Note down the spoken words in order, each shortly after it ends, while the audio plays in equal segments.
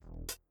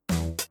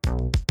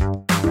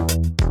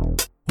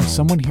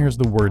someone hears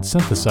the word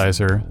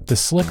synthesizer, the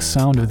slick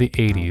sound of the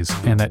 80s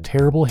and that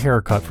terrible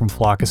haircut from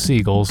Flock of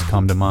Seagulls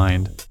come to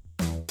mind.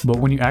 But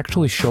when you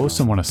actually show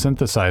someone a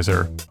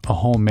synthesizer, a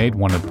homemade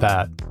one at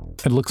that,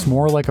 it looks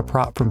more like a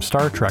prop from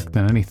Star Trek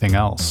than anything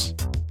else.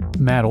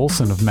 Matt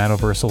Olson of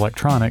Mattoverse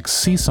Electronics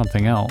sees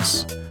something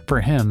else. For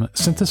him,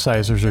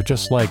 synthesizers are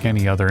just like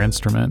any other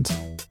instrument.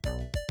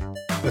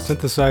 A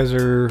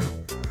synthesizer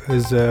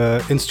is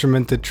an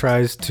instrument that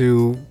tries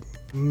to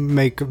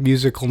make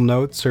musical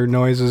notes or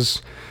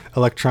noises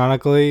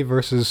electronically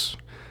versus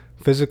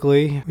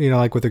physically. You know,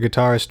 like with a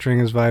guitar, a string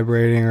is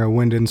vibrating, or a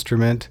wind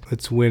instrument,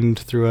 it's wind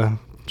through a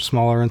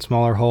smaller and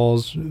smaller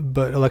holes.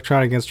 But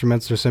electronic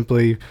instruments are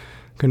simply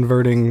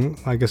converting,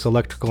 I guess,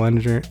 electrical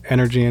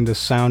energy into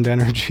sound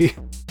energy.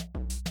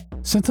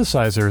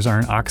 Synthesizers are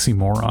an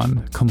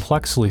oxymoron,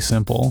 complexly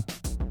simple.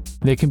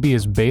 They can be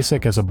as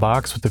basic as a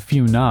box with a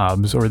few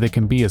knobs, or they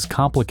can be as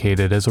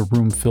complicated as a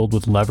room filled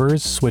with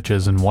levers,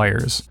 switches, and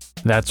wires.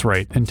 That's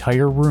right,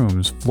 entire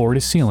rooms, floor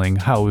to ceiling,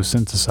 house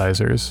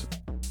synthesizers.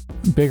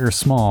 Big or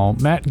small,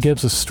 Matt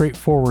gives a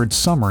straightforward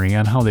summary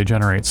on how they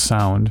generate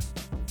sound.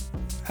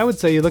 I would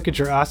say you look at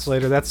your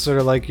oscillator, that's sort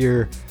of like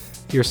your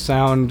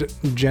sound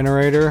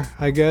generator,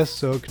 I guess.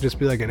 So it could just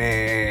be like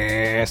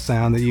an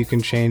sound that you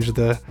can change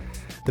the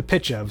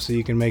pitch of. So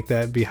you can make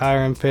that be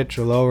higher in pitch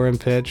or lower in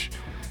pitch.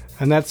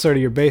 And that's sort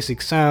of your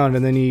basic sound,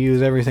 and then you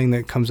use everything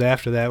that comes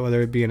after that,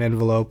 whether it be an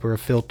envelope or a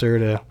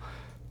filter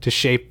to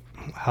shape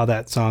how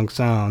that song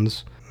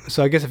sounds.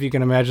 So I guess if you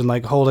can imagine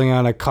like holding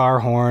on a car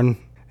horn,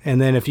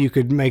 and then if you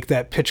could make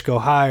that pitch go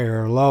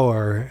higher or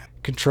lower,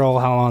 control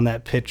how long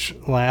that pitch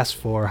lasts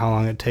for, how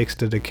long it takes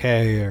to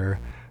decay, or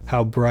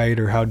how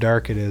bright or how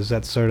dark it is.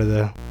 That's sort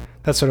of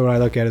what I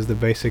look at as the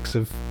basics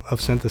of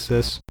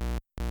synthesis.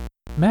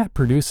 Matt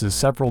produces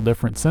several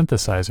different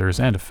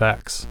synthesizers and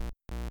effects.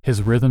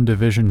 His Rhythm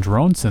Division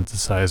drone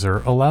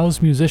synthesizer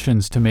allows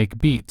musicians to make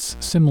beats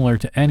similar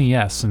to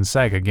NES and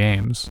Sega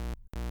games.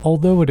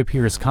 Although it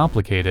appears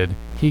complicated,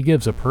 he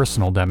gives a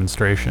personal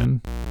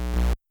demonstration.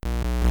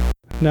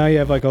 Now you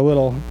have like a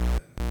little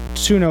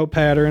 2-note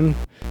pattern.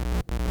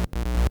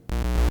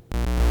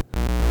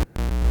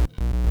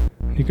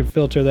 You can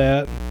filter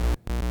that,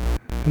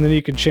 and then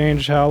you can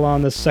change how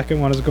long the second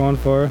one is going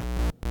for.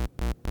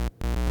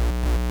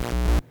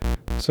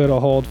 So it'll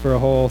hold for a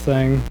whole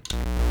thing.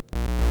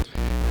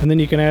 And then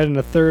you can add in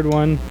a third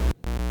one.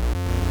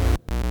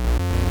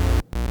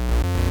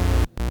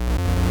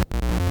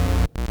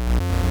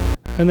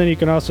 And then you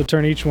can also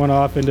turn each one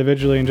off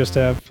individually and just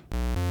have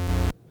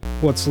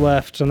what's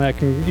left. And that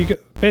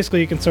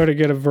you can sort of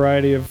get a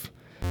variety of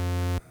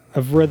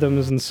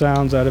rhythms and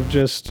sounds out of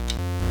just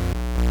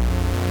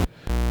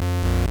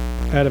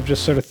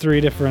sort of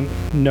 3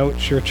 different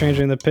notes you're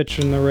changing the pitch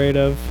and the rate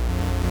of.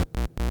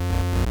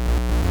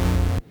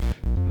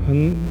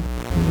 And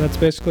that's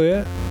basically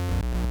it.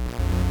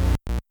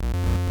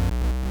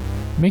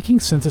 Making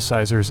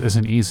synthesizers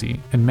isn't easy,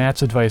 and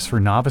Matt's advice for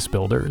novice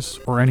builders,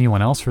 or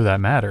anyone else for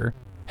that matter,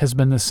 has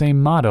been the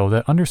same motto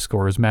that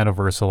underscores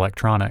Mattoverse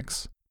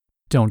Electronics.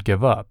 Don't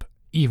give up,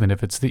 even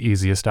if it's the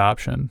easiest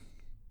option.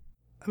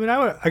 I mean,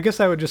 I guess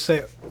I would just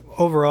say,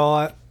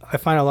 overall, I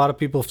find a lot of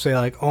people say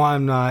like, oh,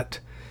 I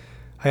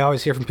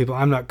always hear from people,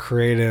 I'm not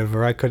creative,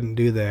 or I couldn't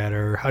do that,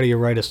 or how do you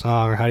write a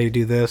song, or how do you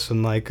do this,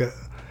 and like,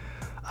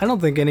 I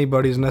don't think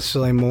anybody's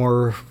necessarily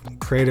more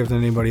creative than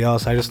anybody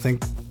else. I just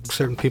think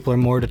certain people are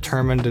more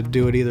determined to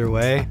do it either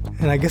way.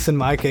 And I guess in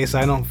my case,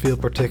 I don't feel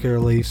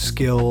particularly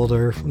skilled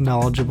or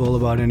knowledgeable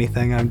about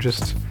anything. I'm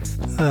just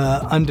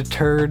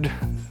undeterred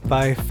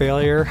by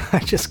failure. I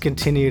just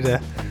continue to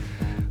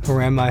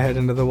ram my head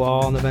into the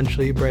wall, and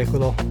eventually you break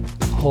little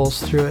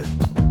holes through it.